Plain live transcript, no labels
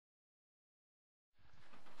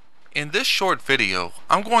In this short video,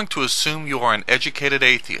 I'm going to assume you are an educated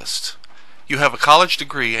atheist. You have a college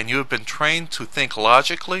degree and you have been trained to think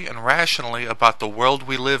logically and rationally about the world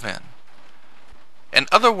we live in. In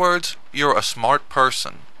other words, you're a smart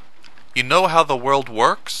person. You know how the world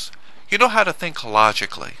works. You know how to think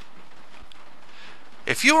logically.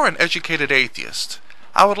 If you are an educated atheist,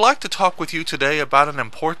 I would like to talk with you today about an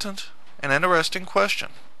important and interesting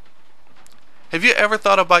question. Have you ever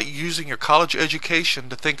thought about using your college education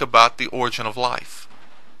to think about the origin of life?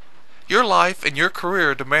 Your life and your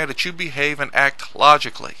career demand that you behave and act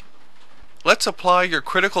logically. Let's apply your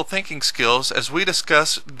critical thinking skills as we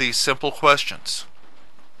discuss these simple questions.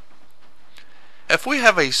 If we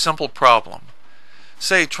have a simple problem,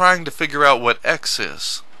 say trying to figure out what x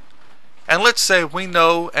is, and let's say we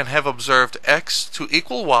know and have observed x to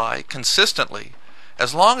equal y consistently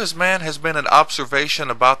as long as man has been in observation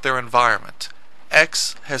about their environment,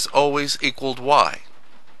 x has always equaled y.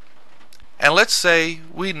 And let's say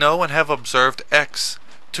we know and have observed x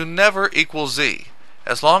to never equal z.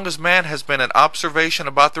 As long as man has been in observation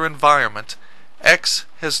about their environment, x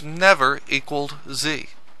has never equaled z.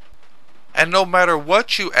 And no matter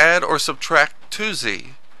what you add or subtract to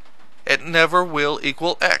z, it never will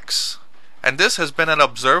equal x. And this has been an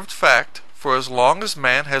observed fact for as long as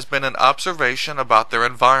man has been in observation about their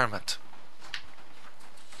environment.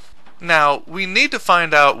 Now, we need to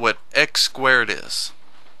find out what x squared is.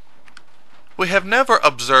 We have never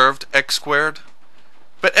observed x squared,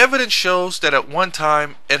 but evidence shows that at one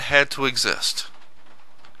time it had to exist.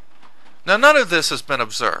 Now, none of this has been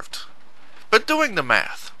observed, but doing the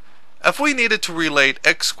math, if we needed to relate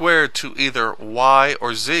x squared to either y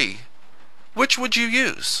or z, which would you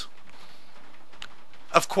use?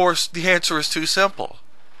 Of course, the answer is too simple.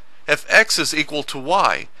 If x is equal to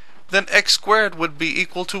y, then x squared would be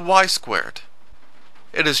equal to y squared.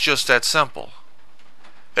 It is just that simple.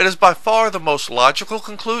 It is by far the most logical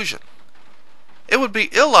conclusion. It would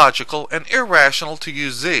be illogical and irrational to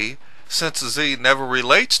use z, since z never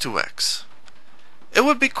relates to x. It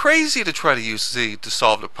would be crazy to try to use z to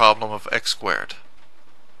solve the problem of x squared.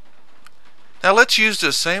 Now let's use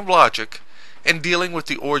this same logic in dealing with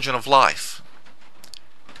the origin of life.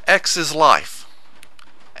 X is life.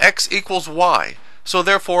 X equals y, so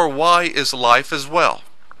therefore y is life as well.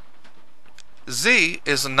 Z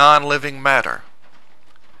is non-living matter.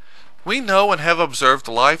 We know and have observed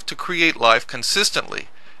life to create life consistently,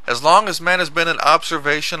 as long as man has been in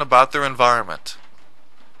observation about their environment.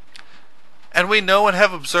 And we know and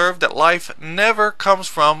have observed that life never comes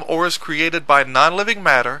from or is created by non-living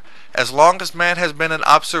matter, as long as man has been in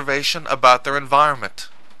observation about their environment.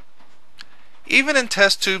 Even in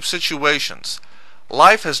test tube situations,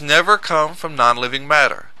 life has never come from non-living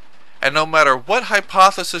matter, and no matter what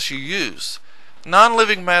hypothesis you use,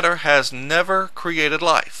 non-living matter has never created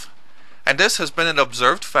life, and this has been an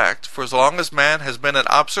observed fact for as long as man has been in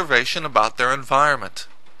observation about their environment.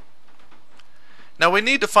 Now we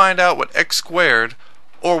need to find out what x squared,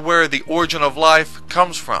 or where the origin of life,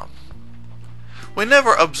 comes from. We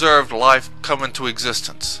never observed life come into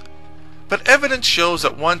existence, but evidence shows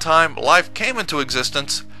at one time life came into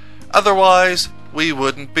existence, otherwise we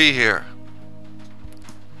wouldn't be here.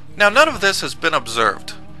 Now none of this has been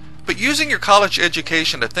observed, but using your college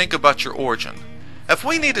education to think about your origin, if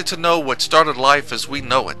we needed to know what started life as we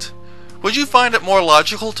know it, would you find it more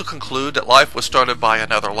logical to conclude that life was started by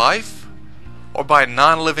another life, or by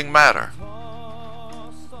non-living matter?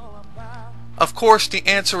 Of course, the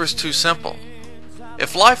answer is too simple.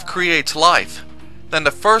 If life creates life, then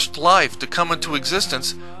the first life to come into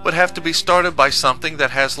existence would have to be started by something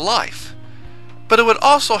that has life. But it would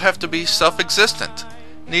also have to be self-existent,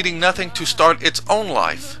 needing nothing to start its own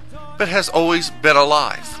life, but has always been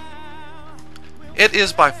alive. It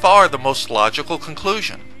is by far the most logical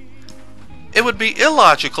conclusion. It would be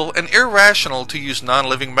illogical and irrational to use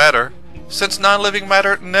non-living matter, since non-living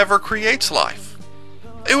matter never creates life.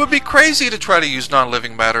 It would be crazy to try to use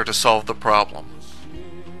non-living matter to solve the problem.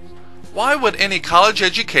 Why would any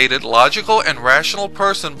college-educated, logical, and rational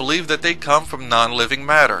person believe that they come from non-living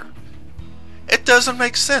matter? It doesn't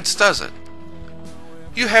make sense, does it?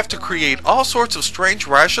 You have to create all sorts of strange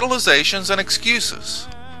rationalizations and excuses.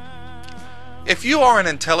 If you are an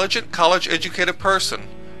intelligent, college-educated person,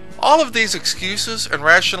 all of these excuses and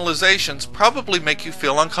rationalizations probably make you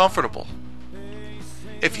feel uncomfortable.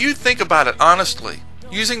 If you think about it honestly,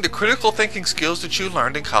 using the critical thinking skills that you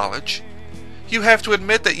learned in college, you have to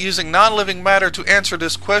admit that using non-living matter to answer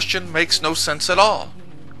this question makes no sense at all.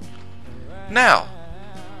 Now,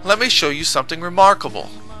 let me show you something remarkable.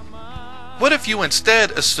 What if you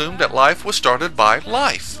instead assumed that life was started by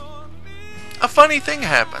life? A funny thing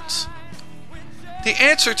happens. The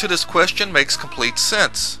answer to this question makes complete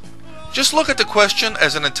sense. Just look at the question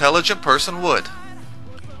as an intelligent person would.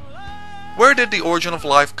 Where did the origin of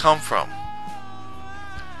life come from?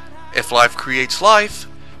 If life creates life,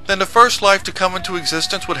 then the first life to come into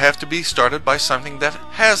existence would have to be started by something that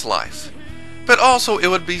has life. But also it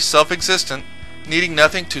would be self-existent, needing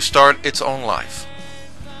nothing to start its own life.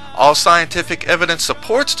 All scientific evidence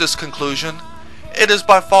supports this conclusion. It is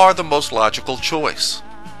by far the most logical choice.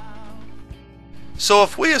 So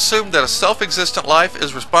if we assume that a self-existent life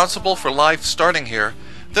is responsible for life starting here,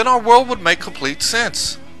 then our world would make complete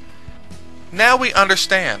sense. Now we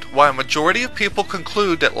understand why a majority of people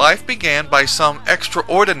conclude that life began by some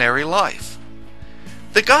extraordinary life.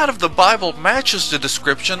 The God of the Bible matches the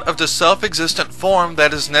description of the self-existent form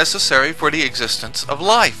that is necessary for the existence of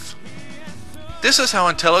life. This is how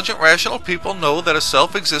intelligent, rational people know that a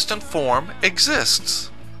self-existent form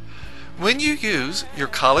exists. When you use your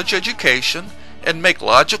college education and make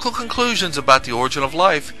logical conclusions about the origin of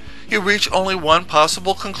life, you reach only one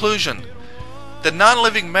possible conclusion. The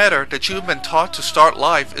non-living matter that you have been taught to start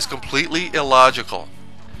life is completely illogical.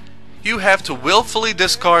 You have to willfully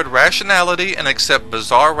discard rationality and accept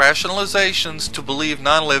bizarre rationalizations to believe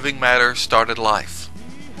non-living matter started life.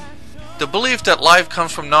 The belief that life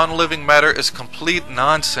comes from non-living matter is complete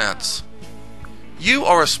nonsense. You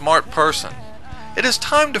are a smart person. It is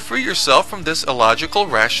time to free yourself from this illogical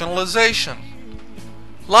rationalization.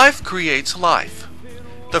 Life creates life.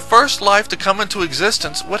 The first life to come into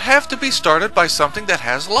existence would have to be started by something that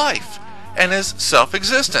has life and is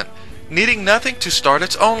self-existent, needing nothing to start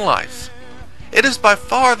its own life. It is by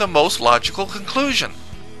far the most logical conclusion.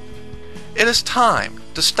 It is time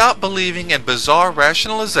to stop believing in bizarre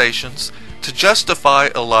rationalizations to justify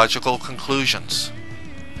illogical conclusions.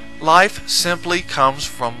 Life simply comes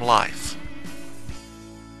from life.